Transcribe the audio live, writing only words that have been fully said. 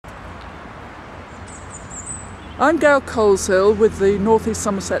I'm Gail Coleshill with the North East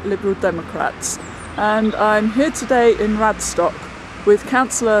Somerset Liberal Democrats, and I'm here today in Radstock with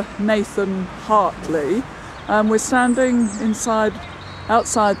Councillor Nathan Hartley, and we're standing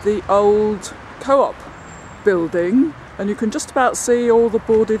outside the old co-op building, and you can just about see all the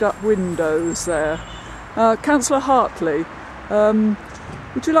boarded up windows there. Councillor Hartley,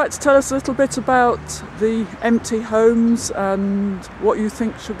 would you like to tell us a little bit about the empty homes and what you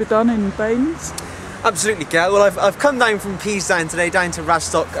think should be done in Baines? Absolutely, Gail. Well, I've come down from Peasdown today, down to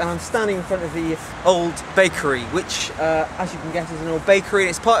Radstock, and I'm standing in front of the old bakery, which, as you can guess, is an old bakery, and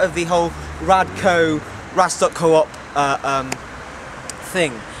it's part of the whole Radstock co-op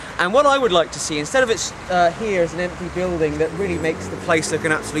thing. And what I would like to see, instead of it here as an empty building that really makes the place look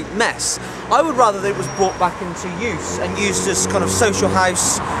an absolute mess, I would rather that it was brought back into use and used as kind of social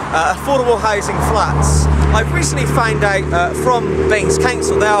house, affordable housing flats. I've recently found out from Baines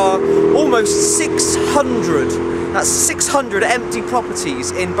Council there are almost 600, that's 600 empty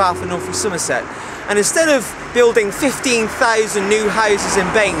properties in Bath and North East Somerset. And instead of building 15,000 new houses in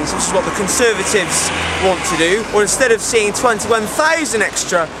Baines, which is what the Conservatives want to do, or instead of seeing 21,000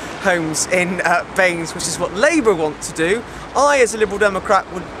 extra homes in Baines, which is what Labour want to do, I, as a Liberal Democrat,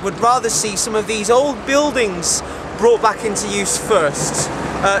 would rather see some of these old buildings brought back into use first.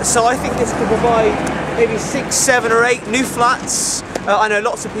 So I think this could provide maybe 6, 7 or 8 new flats. I know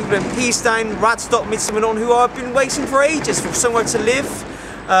lots of people in Peasdown, Radstock, Midsummer on who have been waiting for ages for somewhere to live.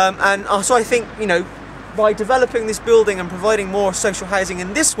 So I think, you know, by developing this building and providing more social housing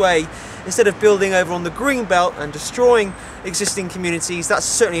in this way, instead of building over on the green belt and destroying existing communities, that's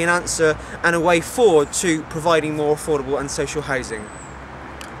certainly an answer and a way forward to providing more affordable and social housing.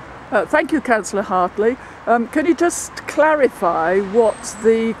 Thank you, Councillor Hartley. Can you just clarify what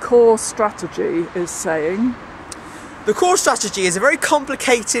the core strategy is saying? The core strategy is a very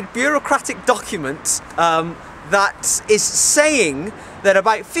complicated bureaucratic document that is saying that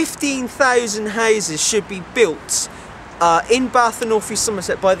about 15,000 houses should be built in Bath and North East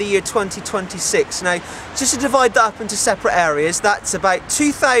Somerset by the year 2026. Now, just to divide that up into separate areas, that's about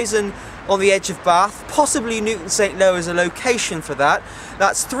 2,000 on the edge of Bath, possibly Newton St Low as a location for that.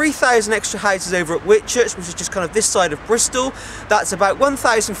 That's 3,000 extra houses over at Whitchurch, which is just kind of this side of Bristol. That's about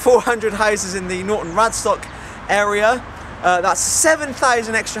 1,400 houses in the Norton Radstock area. That's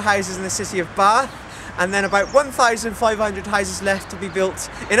 7,000 extra houses in the city of Bath. And then about 1,500 houses left to be built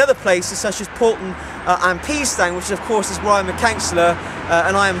in other places such as Porton and Peasdown, which of course is where I'm a councillor,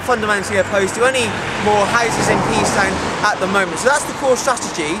 and I am fundamentally opposed to any more houses in Peasdown at the moment. So that's the core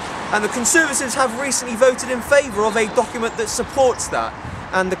strategy, and the Conservatives have recently voted in favour of a document that supports that.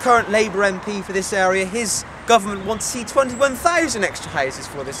 And the current Labour MP for this area, his government wants to see 21,000 extra houses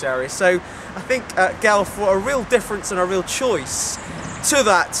for this area. So I think, Gail, for a real difference and a real choice to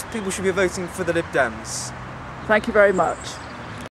that, people should be voting for the Lib Dems. Thank you very much.